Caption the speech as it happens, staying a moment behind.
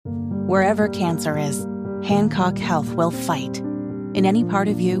Wherever cancer is, Hancock Health will fight. In any part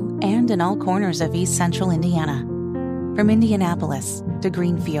of you and in all corners of East Central Indiana. From Indianapolis to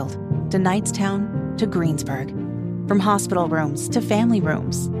Greenfield to Knightstown to Greensburg. From hospital rooms to family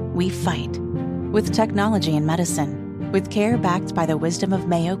rooms, we fight. With technology and medicine, with care backed by the wisdom of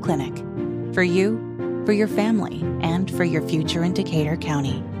Mayo Clinic. For you, for your family, and for your future in Decatur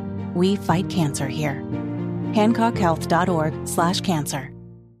County. We fight cancer here. HancockHealth.org/cancer.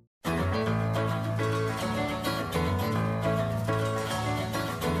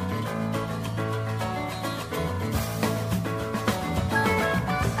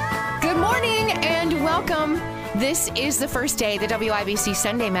 Good morning and welcome. This is the first day of the WIBC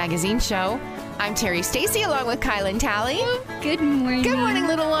Sunday Magazine Show. I'm Terri Stacy along with Kyle and Tally. Good morning. Good morning,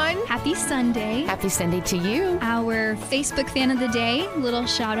 little one. Happy Sunday. Happy Sunday to you. Our Facebook fan of the day, little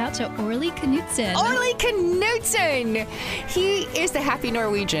shout out to Orly Knutson. Orly Knutson. He is the happy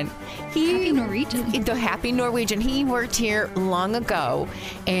Norwegian. Happy Norwegian. The happy Norwegian. He worked here long ago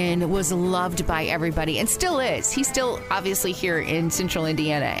and was loved by everybody and still is. He's still obviously here in Central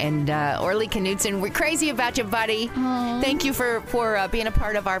Indiana. And Orly Knutson, we're crazy about you, buddy. Aww. Thank you for being a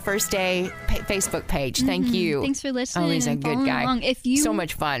part of our first day Facebook page. Thank you. Thanks for listening. Oh, he's a good guy. Along. If you so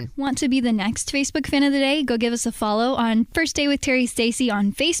much fun. Want to be the next Facebook fan of the day, go give us a follow on First Day with Terri Stacy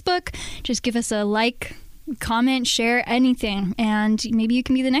on Facebook. Just give us a like, comment, share, anything, and maybe you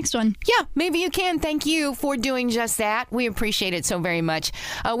can be the next one. Yeah, maybe you can. Thank you for doing just that. We appreciate it so very much.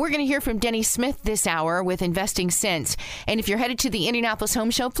 We're going to hear from Denny Smith this hour with Investing Sense. And if you're headed to the Indianapolis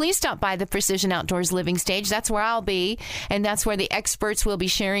Home Show, please stop by the Precision Outdoors Living Stage. That's where I'll be, and that's where the experts will be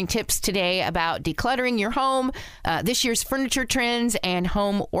sharing tips today about decluttering your home, this year's furniture trends, and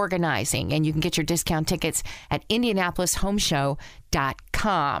home organizing. And you can get your discount tickets at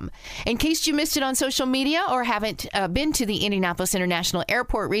IndianapolisHomeShow.com. In case you missed it on social media or haven't been to the Indianapolis International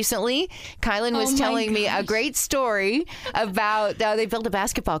Airport recently, Kylan was telling me a great story about they built a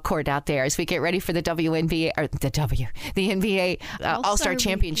basketball court out there as we get ready for the WNBA or the NBA All-Star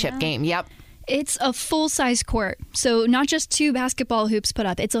Championship game. Yep. It's a full-size court. So not just 2 basketball hoops put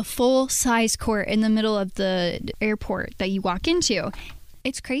up. It's a full-size court in the middle of the airport that you walk into.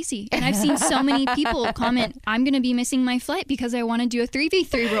 It's crazy. And I've seen so many people comment, I'm going to be missing my flight because I want to do a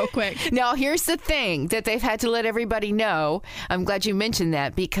 3v3 real quick. Now, here's the thing that they've had to let everybody know. I'm glad you mentioned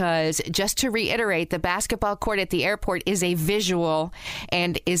that because just to reiterate, the basketball court at the airport is a visual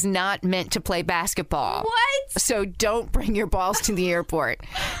and is not meant to play basketball. What? So don't bring your balls to the airport.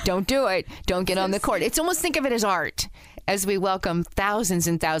 Don't do it. Don't get on the court. It's almost think of it as art. As we welcome thousands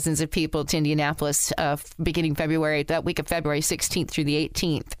and thousands of people to Indianapolis beginning February, that week of February 16th through the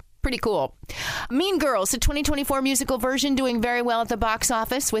 18th. Pretty cool. Mean Girls, the 2024 musical version, doing very well at the box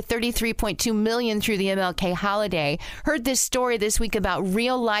office with $33.2 million through the MLK holiday. Heard this story this week about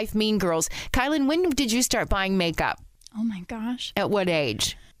real-life Mean Girls. Kylan, when did you start buying makeup? Oh, my gosh. At what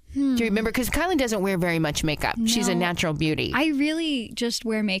age? Do you remember? Because Kylan doesn't wear very much makeup. No, she's a natural beauty. I really just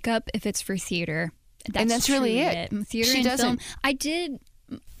wear makeup if it's for theater. That's really it. Theater she and doesn't. Film. I did.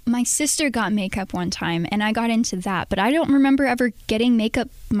 My sister got makeup one time, and I got into that, but I don't remember ever getting makeup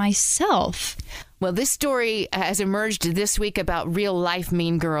myself. Well, this story has emerged this week about real-life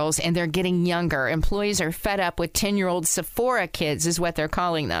Mean Girls, and they're getting younger. Employees are fed up with 10-year-old Sephora kids, is what they're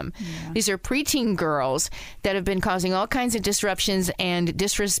calling them. Yeah. These are preteen girls that have been causing all kinds of disruptions and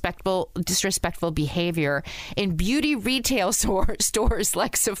disrespectful behavior in beauty retail stores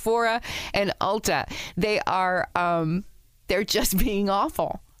like Sephora and Ulta. They are, they're just being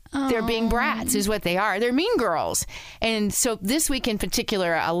awful. They're being brats is what they are. They're mean girls. And so this week in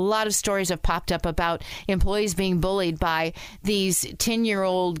particular, a lot of stories have popped up about employees being bullied by these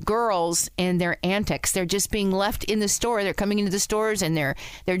 10-year-old girls and their antics. They're just being left in the store. They're coming into the stores and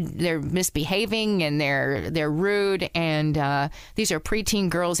they're misbehaving and they're rude. And these are preteen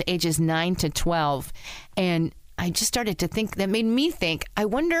girls ages 9 to 12. And I just started to think, that made me think, I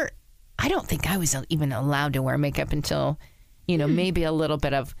don't think I was even allowed to wear makeup until, maybe a little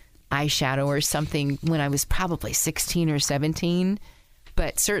bit of eyeshadow or something when I was probably 16 or 17,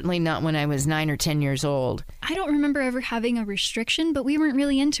 but certainly not when I was 9 or 10 years old. I don't remember ever having a restriction, but we weren't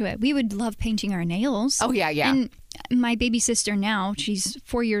really into it. We would love painting our nails. Oh, yeah. And my baby sister now, she's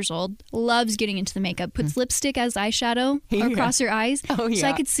 4 years old, loves getting into the makeup, puts lipstick as eyeshadow across her eyes. Oh, yeah. So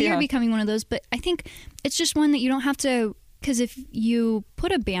I could see her becoming one of those, but I think it's just one that you don't have to. Because if you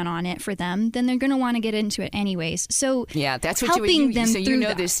put a ban on it for them, then they're going to want to get into it anyways. So yeah, that's what helping them so you know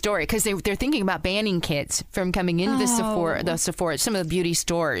that. This story because they're thinking about banning kids from coming into the Sephora, some of the beauty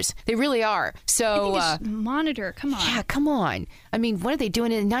stores. They really are. So I think monitor. Come on. Yeah, come on. I mean, what are they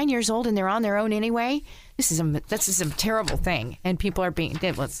doing? At 9 years old and they're on their own anyway. this is a terrible thing, and people are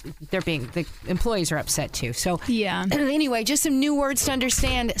the employees are upset too. So yeah. Anyway, just some new words to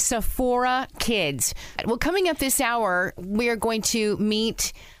understand. Sephora Kids. Well, coming up this hour, we are going to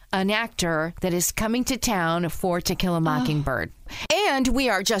meet an actor that is coming to town for To Kill a Mockingbird. And we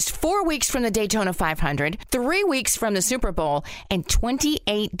are just 4 weeks from the Daytona 500, 3 weeks from the Super Bowl, and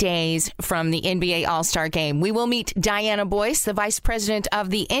 28 days from the NBA All-Star Game. We will meet Diana Boyce, the vice president of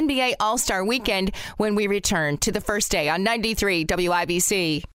the NBA All-Star Weekend, when we return to the first day on 93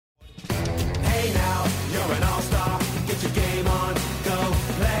 WIBC. Hey now, you're an all-star. Get your game on, go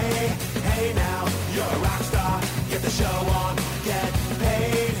play. Hey now, you're a rock star. Get the show on, get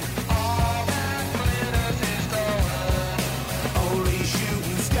paid. All that glitters is gold. Only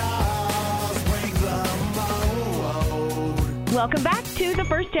shooting stars break the mold. Welcome back to the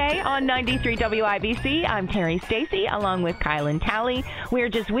first day on 93 WIBC. I'm Terri Stacy along with Kyle and Tally. We're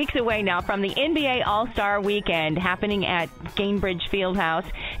just weeks away now from the NBA All-Star Weekend happening at Gainbridge Fieldhouse.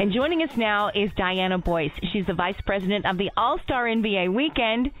 And joining us now is Diana Boyce. She's the vice president of the All-Star NBA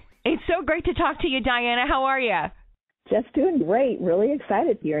Weekend. It's so great to talk to you, Diana. How are you? Just doing great. Really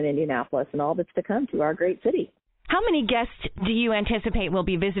excited here in Indianapolis and all that's to come to our great city. How many guests do you anticipate will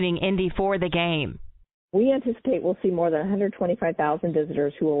be visiting Indy for the game? We anticipate we'll see more than 125,000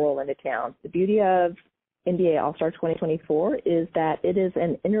 visitors who will roll into town. The beauty of NBA All-Star 2024 is that it is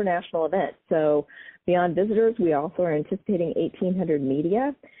an international event. So beyond visitors, we also are anticipating 1,800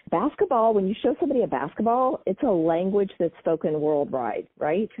 media. Basketball, when you show somebody a basketball, it's a language that's spoken worldwide,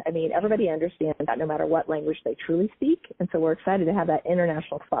 right? I mean, everybody understands that no matter what language they truly speak. And so we're excited to have that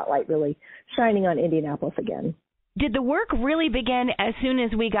international spotlight really shining on Indianapolis again. Did the work really begin as soon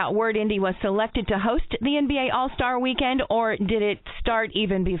as we got word Indy was selected to host the NBA All-Star Weekend, or did it start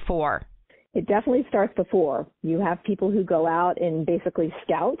even before? It definitely starts before. You have people who go out and basically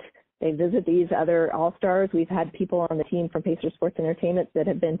scout. They visit these other All-Stars. We've had people on the team from Pacers Sports Entertainment that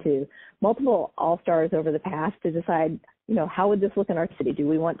have been to multiple All-Stars over the past to decide, how would this look in our city? Do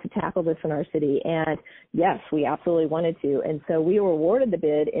we want to tackle this in our city? And yes, we absolutely wanted to. And so we were awarded the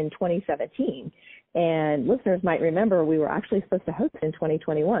bid in 2017. And listeners might remember we were actually supposed to host in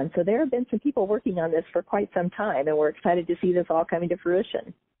 2021. So there have been some people working on this for quite some time, and we're excited to see this all coming to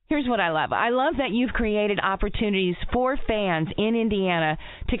fruition. Here's what I love. I love that you've created opportunities for fans in Indiana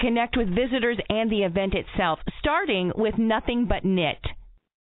to connect with visitors and the event itself, starting with Nothing But Knit.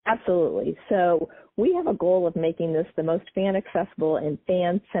 Absolutely. So we have a goal of making this the most fan-accessible and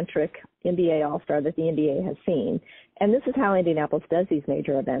fan-centric NBA All-Star that the NBA has seen. And this is how Indianapolis does these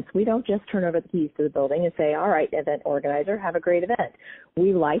major events. We don't just turn over the keys to the building and say, all right, event organizer, have a great event.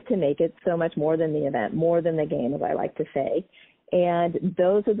 We like to make it so much more than the event, more than the game, as I like to say. And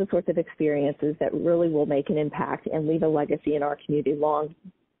those are the sorts of experiences that really will make an impact and leave a legacy in our community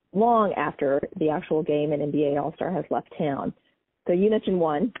long after the actual game and NBA All-Star has left town. So you mentioned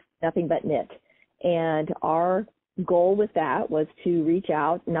one, Nothing But Knit. And our goal with that was to reach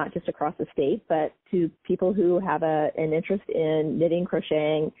out, not just across the state, but to people who have an interest in knitting,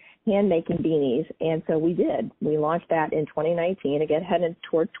 crocheting, hand-making beanies. And so we did. We launched that in 2019, again, headed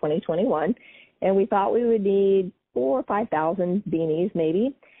towards 2021. And we thought we would need 4,000 or 5,000 beanies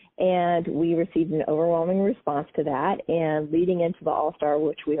maybe. And we received an overwhelming response to that. And leading into the All-Star,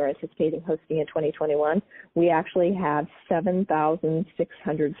 which we are anticipating hosting in 2021, we actually have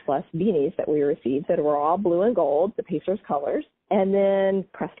 7,600 plus beanies that we received that were all blue and gold, the Pacers colors. And then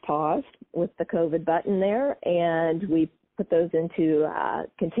pressed pause with the COVID button there. And we put those into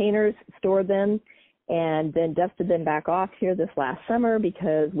containers, stored them, and then dusted them back off here this last summer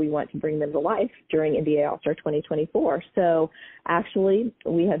because we want to bring them to life during NBA All-Star 2024. So actually,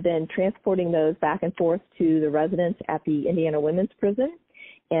 we have been transporting those back and forth to the residents at the Indiana Women's Prison,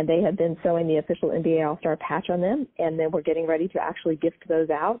 and they have been sewing the official NBA All-Star patch on them, and then we're getting ready to actually gift those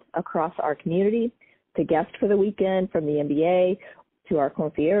out across our community to guests for the weekend from the NBA, to our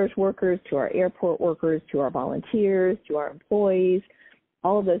concierge workers, to our airport workers, to our volunteers, to our employees.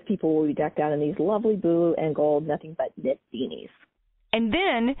 All of those people will be decked out in these lovely blue and gold Nothing But Knit beanies. And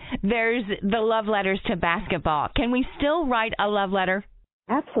then there's the love letters to basketball. Can we still write a love letter?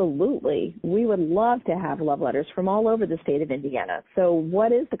 Absolutely. We would love to have love letters from all over the state of Indiana. So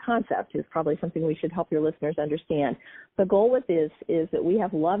what is the concept is probably something we should help your listeners understand. The goal with this is that we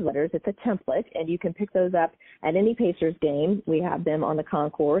have love letters. It's a template, and you can pick those up at any Pacers game. We have them on the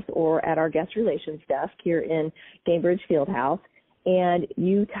concourse or at our guest relations desk here in Gainbridge Fieldhouse. And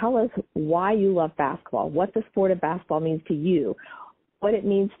you tell us why you love basketball, what the sport of basketball means to you, what it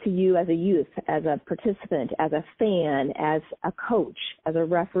means to you as a youth, as a participant, as a fan, as a coach, as a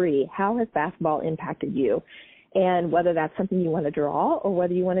referee. How has basketball impacted you? And whether that's something you want to draw or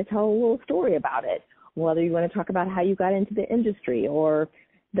whether you want to tell a little story about it. whether you want to talk about how you got into the industry or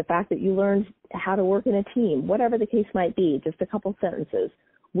the fact that you learned how to work in a team, whatever the case might be, just a couple sentences.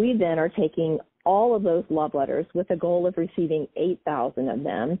 We then are taking all of those love letters with a goal of receiving 8,000 of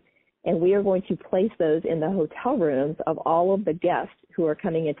them, and we are going to place those in the hotel rooms of all of the guests who are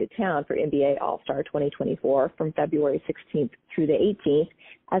coming into town for NBA All-Star 2024 from February 16th through the 18th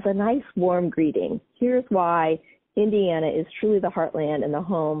as a nice warm greeting. Here's why Indiana is truly the heartland and the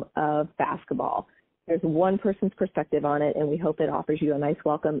home of basketball. There's one person's perspective on it, and we hope it offers you a nice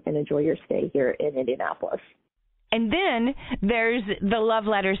welcome and enjoy your stay here in Indianapolis. And then there's the love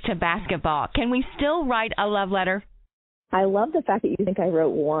letters to basketball. Can we still write a love letter? I love the fact that you think I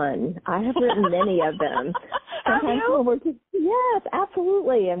wrote one. I have written many of them. Sometimes yes,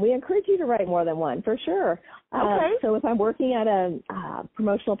 absolutely. And we encourage you to write more than one, for sure. Okay. So if I'm working at a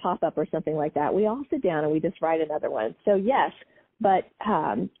promotional pop-up or something like that, we all sit down and we just write another one. So yes, but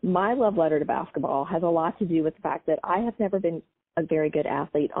my love letter to basketball has a lot to do with the fact that I have never been a very good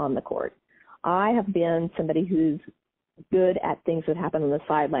athlete on the court. I have been somebody who's good at things that happen on the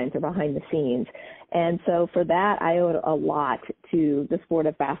sidelines or behind the scenes. And so for that, I owe a lot to the sport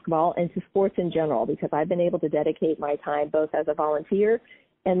of basketball and to sports in general, because I've been able to dedicate my time both as a volunteer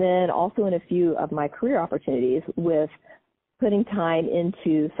and then also in a few of my career opportunities with putting time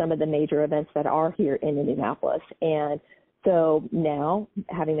into some of the major events that are here in Indianapolis. And so now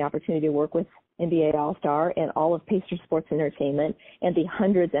having the opportunity to work with NBA All-Star and all of Pacer Sports Entertainment and the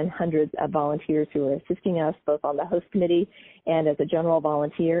hundreds and hundreds of volunteers who are assisting us both on the host committee and as a general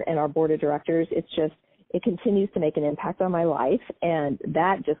volunteer and our board of directors, it continues to make an impact on my life. And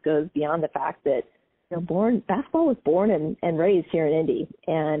that just goes beyond the fact that, basketball was born and raised here in Indy.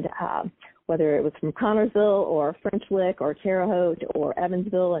 And whether it was from Connorsville or French Lick or Terre Haute or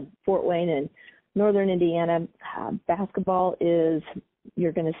Evansville and Fort Wayne and Northern Indiana, basketball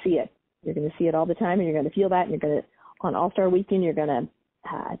you're going to see it. You're going to see it all the time, and you're going to feel that. And you're going to, on All-Star Weekend, you're going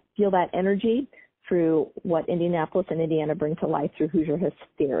to feel that energy through what Indianapolis and Indiana bring to life through Hoosier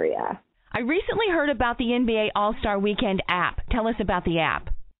Hysteria. I recently heard about the NBA All-Star Weekend app. Tell us about the app.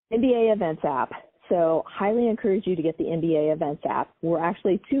 NBA Events app. So highly encourage you to get the NBA Events app. We're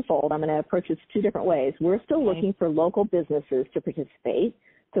actually twofold. I'm going to approach this two different ways. We're still looking for local businesses to participate.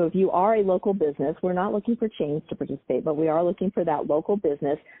 So if you are a local business, we're not looking for chains to participate, but we are looking for that local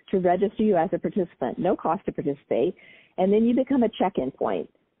business to register you as a participant. No cost to participate. And then you become a check-in point.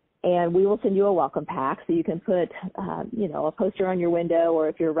 And we will send you a welcome pack so you can put, a poster on your window, or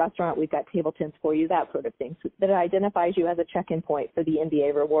if you're a restaurant, we've got table tents for you, that sort of thing, so that identifies you as a check-in point for the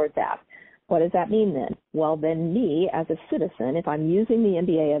NBA Rewards app. What does that mean then? Well, then me as a citizen, if I'm using the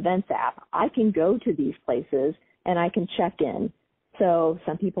NBA Events app, I can go to these places and I can check in. So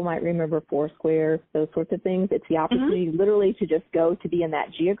some people might remember Foursquare, those sorts of things. It's the opportunity literally to just go to be in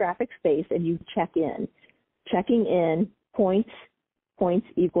that geographic space and you check in. Checking in, points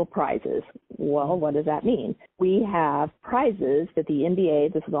equal prizes. Well, what does that mean? We have prizes that the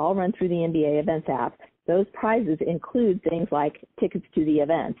NBA, this is all run through the NBA Events app. Those prizes include things like tickets to the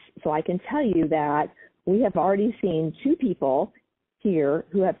events. So I can tell you that we have already seen 2 people here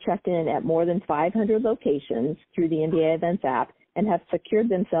who have checked in at more than 500 locations through the NBA Events app and have secured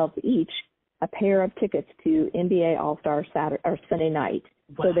themselves each a pair of tickets to NBA All-Star Sunday night.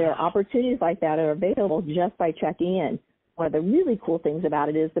 Wow. So there are opportunities like that are available just by checking in. One of the really cool things about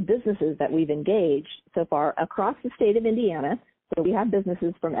it is the businesses that we've engaged so far across the state of Indiana. So we have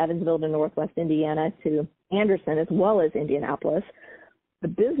businesses from Evansville to Northwest Indiana to Anderson as well as Indianapolis. The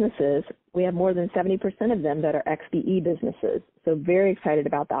businesses, we have more than 70% of them that are XBE businesses. So very excited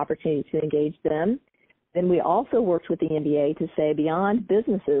about the opportunity to engage them. Then we also worked with the NBA to say beyond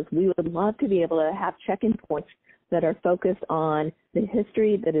businesses, we would love to be able to have check-in points that are focused on the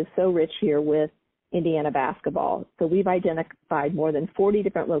history that is so rich here with Indiana basketball. So we've identified more than 40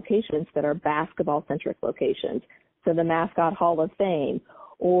 different locations that are basketball-centric locations. So the Mascot Hall of Fame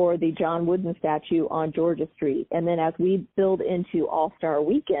or the John Wooden statue on Georgia Street. And then as we build into All-Star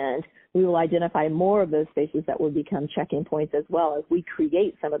Weekend, we will identify more of those spaces that will become check-in points as well as we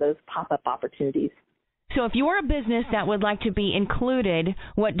create some of those pop-up opportunities. So if you're a business that would like to be included,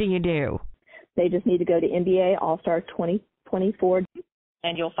 what do you do? They just need to go to NBA All-Star 2024,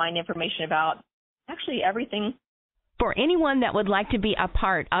 and you'll find information about actually everything. For anyone that would like to be a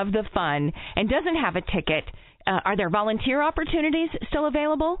part of the fun and doesn't have a ticket, are there volunteer opportunities still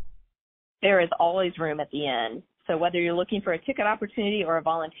available? There is always room at the end. So whether you're looking for a ticket opportunity or a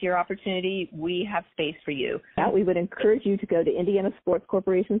volunteer opportunity, we have space for you. We would encourage you to go to Indiana Sports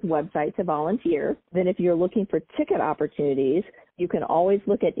Corporation's website to volunteer. Then if you're looking for ticket opportunities, you can always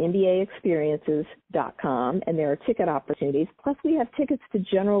look at NBAexperiences.com, and there are ticket opportunities. Plus, we have tickets to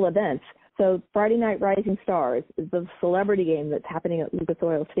general events So Friday Night Rising Stars is the celebrity game that's happening at Lucas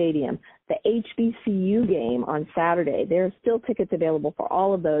Oil Stadium. The HBCU game on Saturday. There are still tickets available for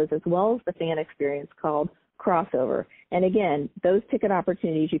all of those, as well as the fan experience called Crossover. And again, those ticket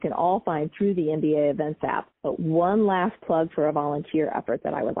opportunities you can all find through the NBA Events app. But one last plug for a volunteer effort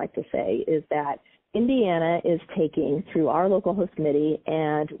that I would like to say is that Indiana is taking through our local host committee,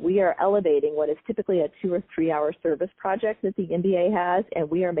 and we are elevating what is typically a 2 or 3 hour service project that the NBA has, and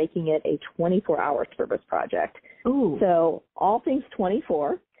we are making it a 24-hour service project. Ooh. So all things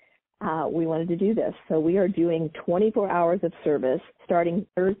 24, we wanted to do this. So we are doing 24 hours of service starting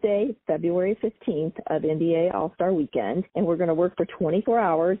Thursday, February 15th of NBA All-Star Weekend, and we're going to work for 24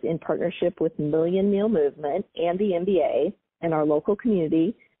 hours in partnership with Million Meal Movement and the NBA and our local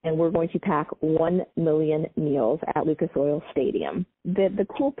community, and we're going to pack 1 million meals at Lucas Oil Stadium. The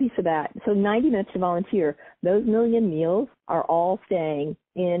cool piece of that, so 90 minutes to volunteer, those million meals are all staying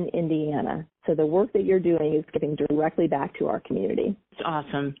in Indiana. So the work that you're doing is giving directly back to our community. It's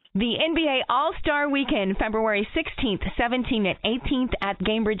awesome. The NBA All-Star Weekend, February 16th, 17th, and 18th at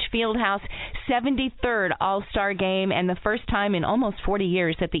Gainbridge Fieldhouse, 73rd All-Star Game, and the first time in almost 40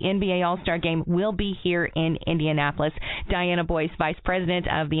 years that the NBA All-Star Game will be here in Indianapolis. Diana Boyce, Vice President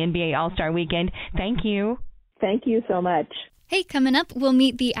of the NBA All-Star Weekend, thank you. Thank you so much. Hey, coming up, we'll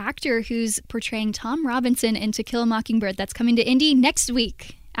meet the actor who's portraying Tom Robinson in To Kill a Mockingbird. That's coming to Indy next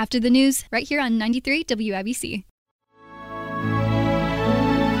week. After the news, right here on 93 WIBC.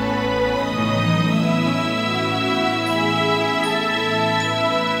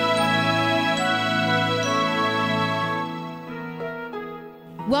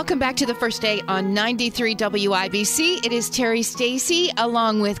 Welcome back to the first day on 93 WIBC. It is Terri, Stacy,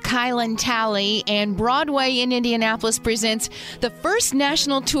 along with Kylan Talley, and Broadway in Indianapolis presents the first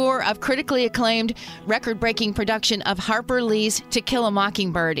national tour of critically acclaimed, record-breaking production of Harper Lee's To Kill a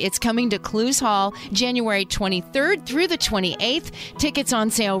Mockingbird. It's coming to Clues Hall January 23rd through the 28th. Tickets on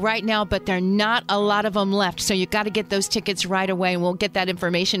sale right now, but there are not a lot of them left, so you got to get those tickets right away, and we'll get that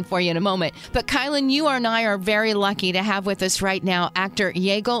information for you in a moment. But Kylan, you and I are very lucky to have with us right now actor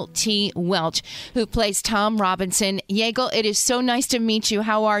Yeagle T. Welch, who plays Tom Robinson. Yeagle, it is so nice to meet you.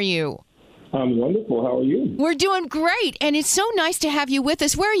 How are you? I'm wonderful. How are you? We're doing great, and it's so nice to have you with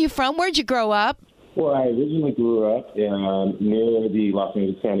us. Where are you from? Where'd you grow up? Well, I originally grew up near the Los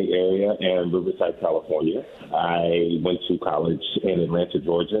Angeles County area in Riverside, California. I went to college in Atlanta,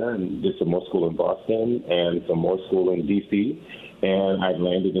 Georgia, and did some more school in Boston and some more school in D.C., and I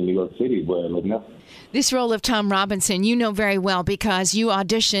landed in New York City, where I live now. This role of Tom Robinson, you know very well because you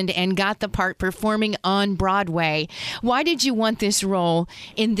auditioned and got the part performing on Broadway. Why did you want this role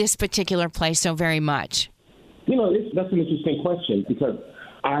in this particular play so very much? You know, that's an interesting question because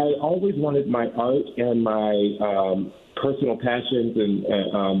I always wanted my art and my personal passions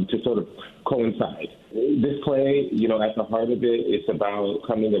and to sort of coincide. This play, you know, at the heart of it, it's about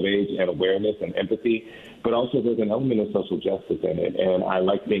coming of age and awareness and empathy, but also there's an element of social justice in it. And I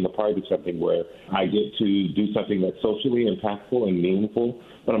like being a part of something where I get to do something that's socially impactful and meaningful,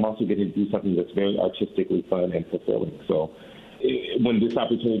 but I'm also getting to do something that's very artistically fun and fulfilling. So when this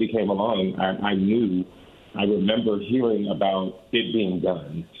opportunity came along, I remember hearing about it being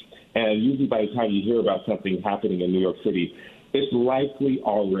done. And usually by the time you hear about something happening in New York City, it's likely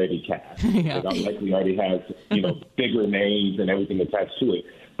already cast. Yeah. It likely already has, you know, bigger names and everything attached to it.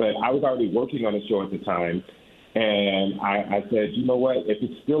 But I was already working on a show at the time, and I said, you know what, if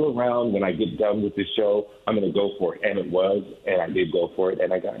it's still around when I get done with this show, I'm going to go for it. And it was, and I did go for it,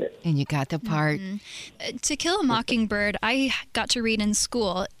 and I got it. And you got the part. Mm-hmm. To Kill a Mockingbird, I got to read in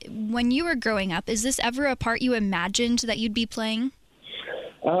school. When you were growing up, is this ever a part you imagined that you'd be playing?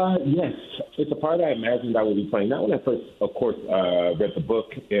 Yes, it's a part I imagined I would be playing. Not when I first, of course, read the book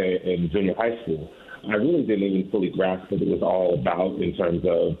in junior high school. I really didn't even fully grasp what it was all about in terms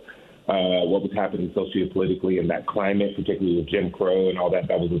of what was happening sociopolitically in that climate, particularly with Jim Crow and all that.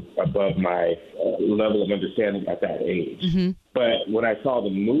 That was above my level of understanding at that age. Mm-hmm. But when I saw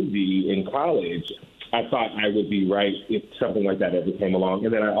the movie in college, I thought I would be right if something like that ever came along.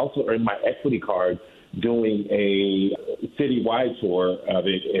 And then I also earned my equity card doing a citywide tour of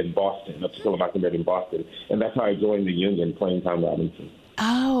it in Boston, up to Kill a Mockingbird in Boston. And that's how I joined the union playing Tom Robinson.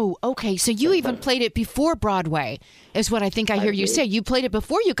 Oh, okay. So you even played it before Broadway, is what I think I hear you say. You played it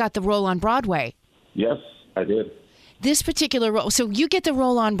before you got the role on Broadway. Yes, I did. This particular role, so you get the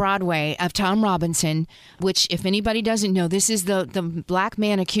role on Broadway of Tom Robinson, which, if anybody doesn't know, this is the black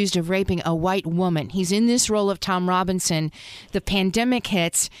man accused of raping a white woman. He's in this role of Tom Robinson. The pandemic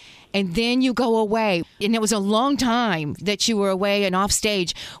hits, and then you go away. And it was a long time that you were away and off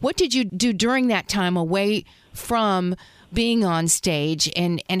stage. What did you do during that time away from being on stage,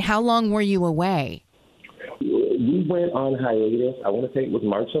 and how long were you away? We went on hiatus, I want to say it was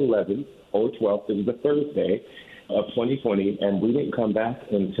March 11th or 12th. It was a Thursday of 2020, and we didn't come back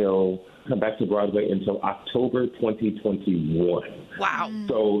to Broadway until October 2021. Wow.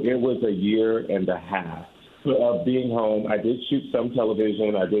 So it was a year and a half of being home. I did shoot some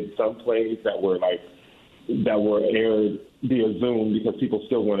television. I did some plays that were aired via Zoom because people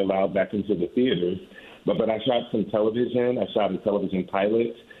still weren't allowed back into the theaters. But I shot some television. I shot a television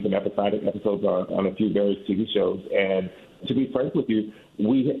pilot, some episodic episodes on a few various TV shows. And to be frank with you,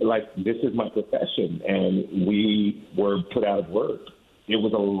 this is my profession, and we were put out of work. It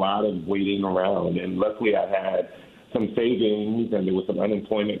was a lot of waiting around, and luckily I had some savings, and there was some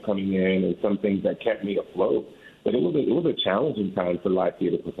unemployment coming in, and some things that kept me afloat. But it was a challenging time for live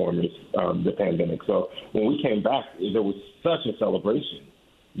theater performers, the pandemic. So when we came back, there was such a celebration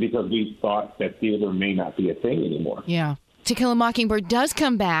because we thought that theater may not be a thing anymore. Yeah. To Kill a Mockingbird does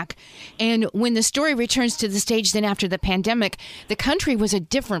come back, and when the story returns to the stage then after the pandemic, the country was a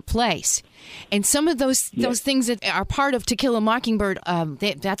different place. And some of those things that are part of To Kill a Mockingbird,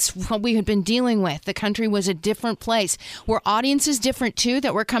 that's what we had been dealing with. The country was a different place. Were audiences different, too,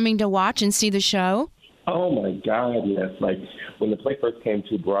 that were coming to watch and see the show? Oh, my God, yes. Like, when the play first came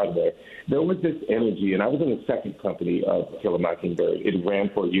to Broadway, there was this energy, and I was in the second company of Kill a Mockingbird. It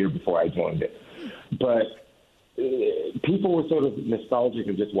ran for a year before I joined it. But people were sort of nostalgic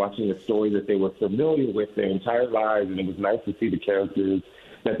and just watching a story that they were familiar with their entire lives, and it was nice to see the characters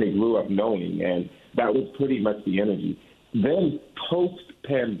that they grew up knowing, and that was pretty much the energy. Then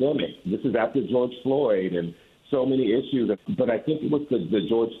post-pandemic, this is after George Floyd and so many issues, but I think it was the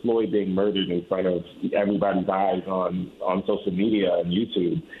George Floyd being murdered in front of everybody's eyes on social media and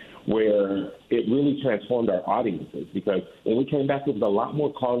YouTube, where it really transformed our audiences, because when we came back, there was a lot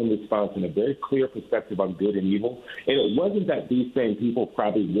more call and response and a very clear perspective on good and evil. And it wasn't that these same people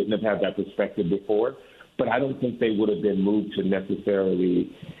probably wouldn't have had that perspective before, but I don't think they would have been moved to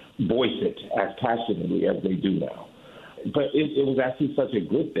necessarily voice it as passionately as they do now. But it was actually such a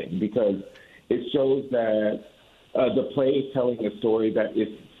good thing, because it shows that the play is telling a story that is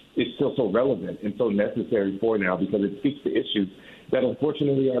still so relevant and so necessary for now, because it speaks to issues that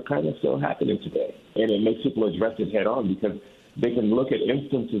unfortunately are kind of still happening today. And it makes people address it head on, because they can look at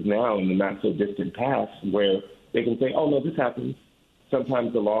instances now in the not so distant past where they can say, oh, no, this happens.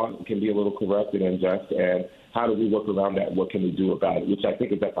 Sometimes the law can be a little corrupt and unjust, and how do we work around that? What can we do about it? Which I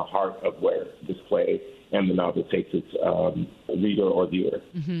think is at the heart of where this play and the novel takes its reader or viewer.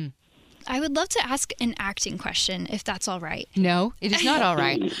 Mm-hmm. I would love to ask an acting question, if that's all right. No, it is not all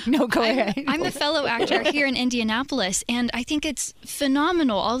right. No, go ahead. I'm a fellow actor here in Indianapolis, and I think it's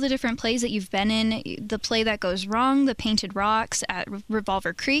phenomenal, all the different plays that you've been in, the play that goes wrong, the Painted Rocks at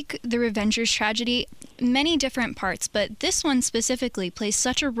Revolver Creek, the Revenger's Tragedy, many different parts, but this one specifically plays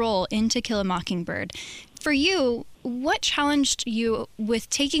such a role in To Kill a Mockingbird. For you, what challenged you with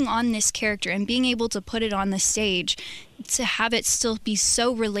taking on this character and being able to put it on the stage to have it still be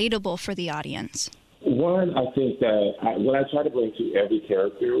so relatable for the audience? One, I think that what I try to bring to every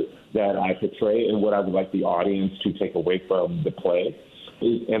character that I portray, and what I would like the audience to take away from the play,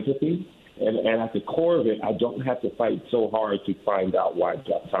 is empathy. And at the core of it, I don't have to fight so hard to find out why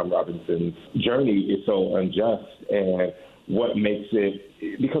Tom Robinson's journey is so unjust, and what makes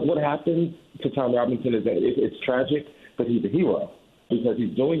it, because what happens to Tom Robinson is that it's tragic, but he's a hero, because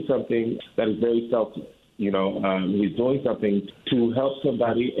he's doing something that is very selfless. He's doing something to help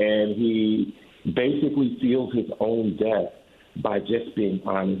somebody, and he basically seals his own death by just being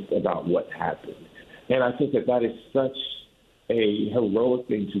honest about what happened. And I think that is such a heroic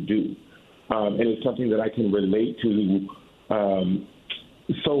thing to do. And it's something that I can relate to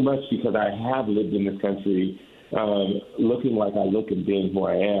so much, because I have lived in this country looking like I look and being who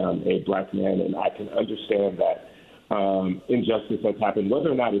I am, a black man, and I can understand that injustice has happened.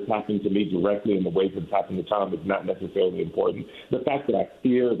 Whether or not it's happened to me directly in the ways it's happened to Tom is not necessarily important. The fact that I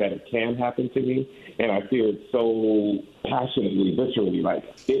fear that it can happen to me, and I fear it so passionately, viscerally, like,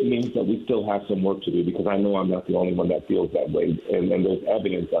 it means that we still have some work to do, because I know I'm not the only one that feels that way, and there's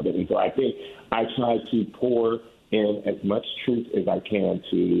evidence of it. And so I think I try to pour in as much truth as I can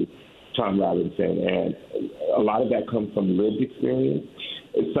to Tom Robinson, and a lot of that comes from lived experience.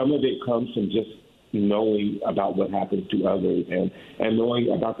 Some of it comes from just knowing about what happens to others and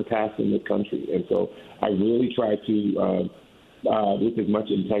knowing about the past in this country. And so I really try to, with as much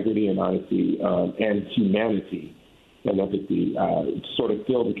integrity and honesty and humanity and empathy, sort of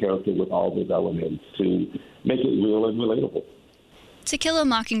fill the character with all those elements to make it real and relatable. To Kill a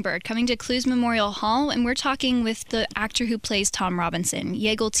Mockingbird, coming to Clues Memorial Hall, and we're talking with the actor who plays Tom Robinson,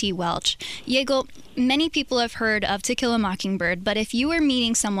 Yeagle T. Welch. Yeagle, many people have heard of To Kill a Mockingbird, but if you were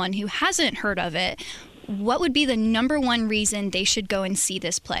meeting someone who hasn't heard of it, what would be the number one reason they should go and see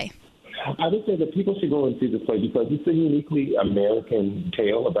this play? I would say that people should go and see this play because it's a uniquely American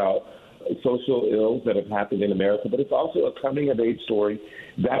tale about social ills that have happened in America, but it's also a coming-of-age story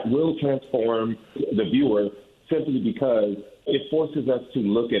that will transform the viewer simply because it forces us to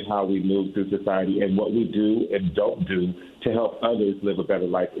look at how we move through society and what we do and don't do to help others live a better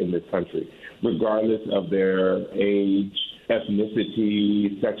life in this country, regardless of their age,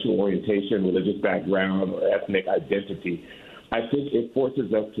 ethnicity, sexual orientation, religious background, or ethnic identity. I think it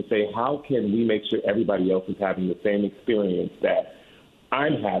forces us to say, how can we make sure everybody else is having the same experience that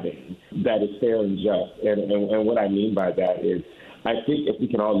I'm having that is fair and just? And what I mean by that is, I think if we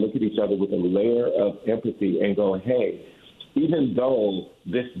can all look at each other with a layer of empathy and go, hey, even though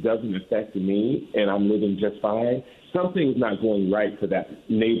this doesn't affect me and I'm living just fine, something's not going right for that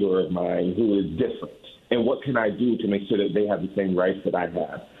neighbor of mine who is different. And what can I do to make sure that they have the same rights that I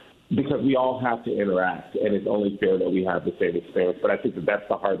have? Because we all have to interact, and it's only fair that we have the same experience. But I think that that's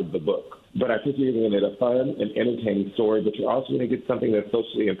the heart of the book. But I think you're going to get a fun and entertaining story, but you're also going to get something that's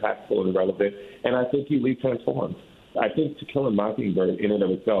socially impactful and relevant, and I think you leave transformed. I think To Kill a Mockingbird in and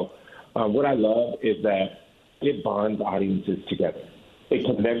of itself, what I love is that it bonds audiences together. It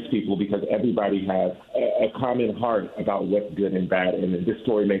connects people because everybody has a common heart about what's good and bad, and this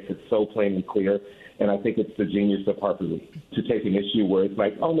story makes it so plain and clear. And I think it's the genius of Harper Lee to take an issue where it's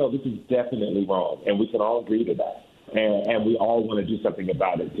like, oh, no, this is definitely wrong, and we can all agree to that. And we all want to do something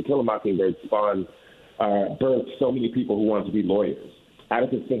about it. To Kill a Mockingbird birthed so many people who wanted to be lawyers.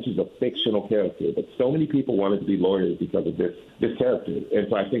 Atticus Finch is a fictional character, but so many people wanted to be lawyers because of this character. And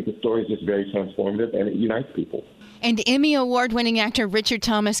so I think the story is just very transformative, and it unites people. And Emmy Award-winning actor Richard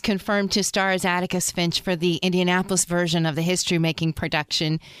Thomas confirmed to star as Atticus Finch for the Indianapolis version of the history-making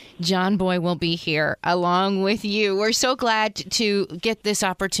production. John Boy will be here along with you. We're so glad to get this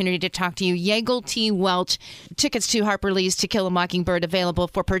opportunity to talk to you. Yeagle T. Welch. Tickets to Harper Lee's To Kill a Mockingbird available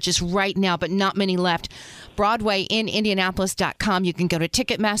for purchase right now, but not many left. Broadway in Indianapolis.com. You can go to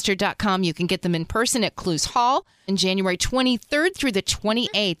Ticketmaster.com. You can get them in person at Clues Hall on January 23rd through the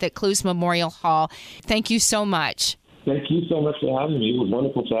 28th at Clues Memorial Hall. Thank you so much. Thank you so much for having me. It was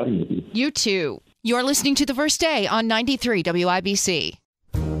wonderful chatting with you. You too. You're listening to The First Day on 93 WIBC.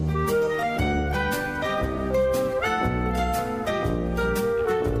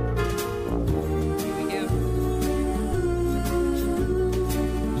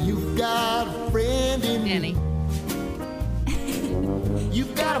 You've got a friend in Danny.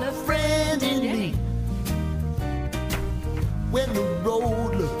 You've got a friend in me. When the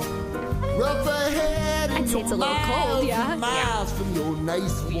road looks rough ahead, I'd say it's a little cold, yeah. Miles from your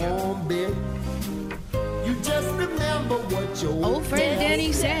nice warm bed. You just remember what your Old friend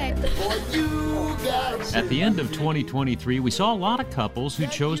Danny said. At the end of 2023, we saw a lot of couples who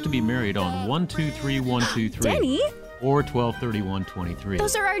chose to be married on 123-123. Danny? Or 12/31/23.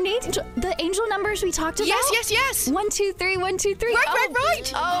 Those are our the angel numbers we talked about? Yes. 1, 2, 3, 1, 2, 3.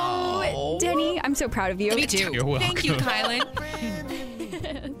 Right. Oh, Danny, I'm so proud of you. Me too. You're welcome. Thank you, Kylan.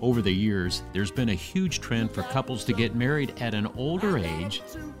 Over the years, there's been a huge trend for couples to get married at an older age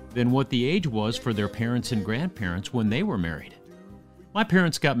than what the age was for their parents and grandparents when they were married. My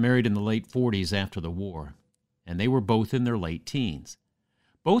parents got married in the late 40s after the war, and they were both in their late teens.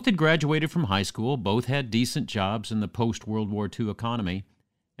 Both had graduated from high school, both had decent jobs in the post-World War II economy,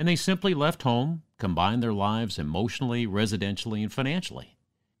 and they simply left home, combined their lives emotionally, residentially, and financially.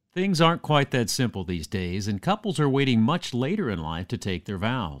 Things aren't quite that simple these days, and couples are waiting much later in life to take their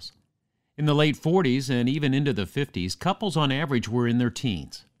vows. In the late 40s and even into the 50s, couples on average were in their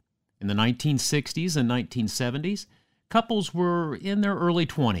teens. In the 1960s and 1970s, couples were in their early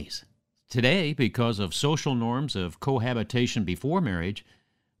 20s. Today, because of social norms of cohabitation before marriage,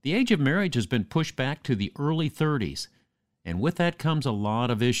 the age of marriage has been pushed back to the early 30s, and with that comes a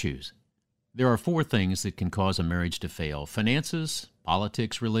lot of issues. There are 4 things that can cause a marriage to fail: finances,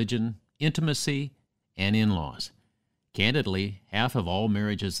 politics, religion, intimacy, and in-laws. Candidly, half of all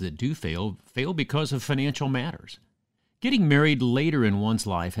marriages that do fail because of financial matters. Getting married later in one's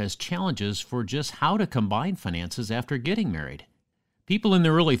life has challenges for just how to combine finances after getting married. People in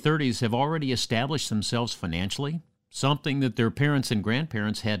their early 30s have already established themselves financially, something that their parents and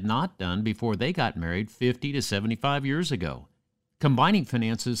grandparents had not done before they got married 50 to 75 years ago. Combining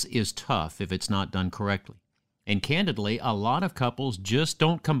finances is tough if it's not done correctly. And candidly, a lot of couples just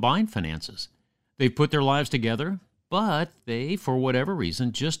don't combine finances. They've put their lives together, but they, for whatever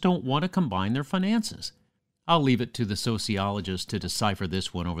reason, just don't want to combine their finances. I'll leave it to the sociologists to decipher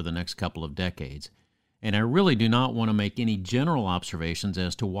this one over the next couple of decades. And I really do not want to make any general observations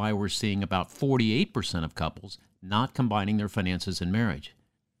as to why we're seeing about 48% of couples not combining their finances in marriage.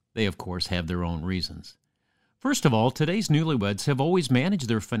 They, of course, have their own reasons. First of all, today's newlyweds have always managed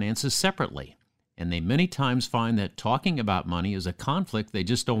their finances separately, and they many times find that talking about money is a conflict they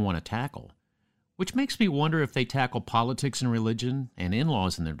just don't want to tackle, which makes me wonder if they tackle politics and religion and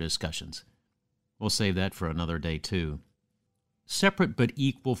in-laws in their discussions. We'll save that for another day, too. Separate but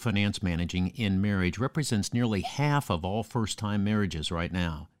equal finance managing in marriage represents nearly half of all first-time marriages right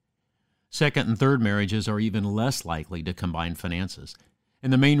now. Second and third marriages are even less likely to combine finances,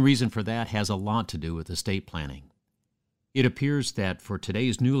 and the main reason for that has a lot to do with estate planning. It appears that for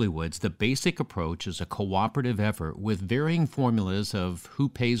today's newlyweds, the basic approach is a cooperative effort with varying formulas of who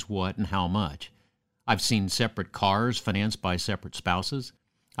pays what and how much. I've seen separate cars financed by separate spouses.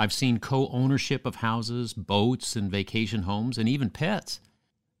 I've seen co-ownership of houses, boats, and vacation homes, and even pets.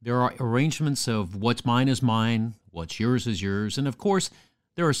 There are arrangements of what's mine is mine, what's yours is yours, and of course,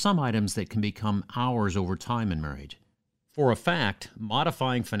 there are some items that can become ours over time in marriage. For a fact,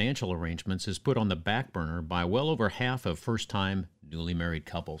 modifying financial arrangements is put on the back burner by well over half of first-time newly married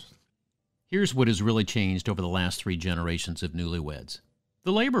couples. Here's what has really changed over the last 3 generations of newlyweds: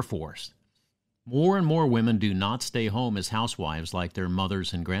 the labor force. More and more women do not stay home as housewives like their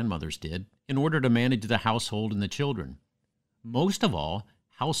mothers and grandmothers did in order to manage the household and the children. Most of all,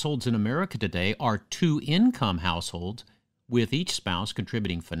 households in America today are 2-income households, with each spouse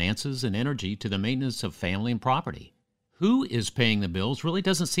contributing finances and energy to the maintenance of family and property. Who is paying the bills really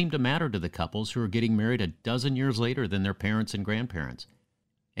doesn't seem to matter to the couples who are getting married a dozen years later than their parents and grandparents.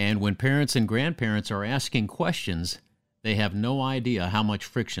 And when parents and grandparents are asking questions, they have no idea how much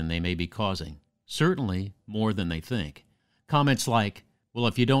friction they may be causing. Certainly more than they think. Comments like, well,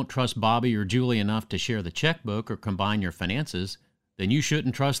 if you don't trust Bobby or Julie enough to share the checkbook or combine your finances, then you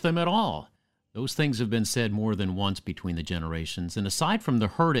shouldn't trust them at all. Those things have been said more than once between the generations, and aside from the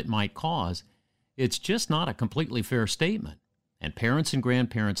hurt it might cause, it's just not a completely fair statement. And parents and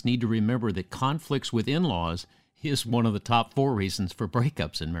grandparents need to remember that conflicts with in-laws is one of the top 4 reasons for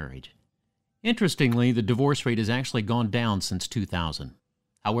breakups in marriage. Interestingly, the divorce rate has actually gone down since 2000.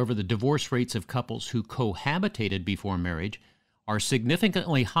 However, the divorce rates of couples who cohabitated before marriage are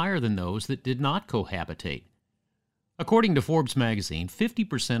significantly higher than those that did not cohabitate. According to Forbes magazine,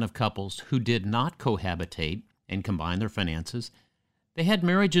 50% of couples who did not cohabitate and combine their finances, they had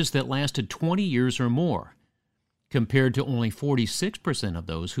marriages that lasted 20 years or more, compared to only 46% of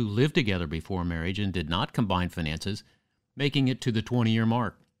those who lived together before marriage and did not combine finances, making it to the 20-year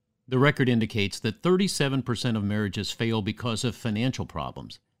mark. The record indicates that 37% of marriages fail because of financial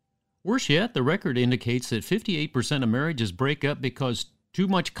problems. Worse yet, the record indicates that 58% of marriages break up because too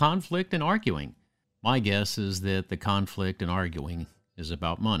much conflict and arguing. My guess is that the conflict and arguing is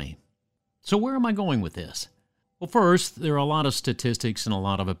about money. So where am I going with this? Well, first, there are a lot of statistics and a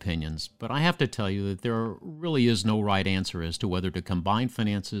lot of opinions, but I have to tell you that there really is no right answer as to whether to combine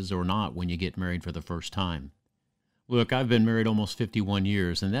finances or not when you get married for the first time. Look, I've been married almost 51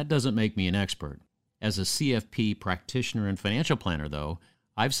 years, and that doesn't make me an expert. As a CFP practitioner and financial planner, though,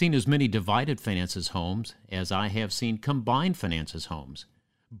 I've seen as many divided finances homes as I have seen combined finances homes.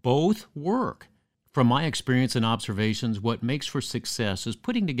 Both work. From my experience and observations, what makes for success is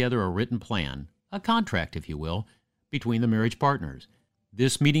putting together a written plan, a contract, if you will, between the marriage partners.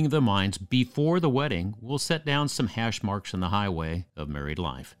 This meeting of the minds before the wedding will set down some hash marks on the highway of married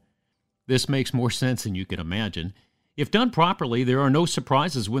life. This makes more sense than you can imagine. If done properly, there are no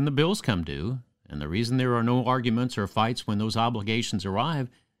surprises when the bills come due, and the reason there are no arguments or fights when those obligations arrive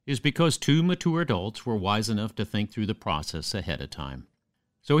is because 2 mature adults were wise enough to think through the process ahead of time.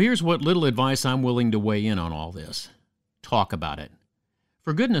 So here's what little advice I'm willing to weigh in on all this. Talk about it.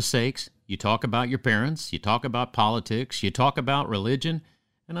 For goodness sakes, you talk about your parents, you talk about politics, you talk about religion,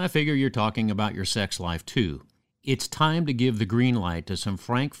 and I figure you're talking about your sex life too. It's time to give the green light to some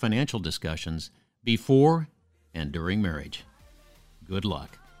frank financial discussions before and during marriage. Good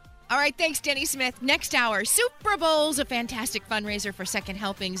luck. All right, thanks, Denny Smith. Next hour, Super Bowl's a fantastic fundraiser for Second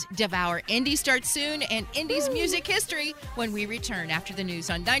Helpings. Devour Indy starts soon, and Indy's music history when we return after the news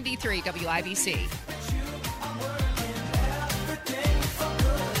on 93 WIBC.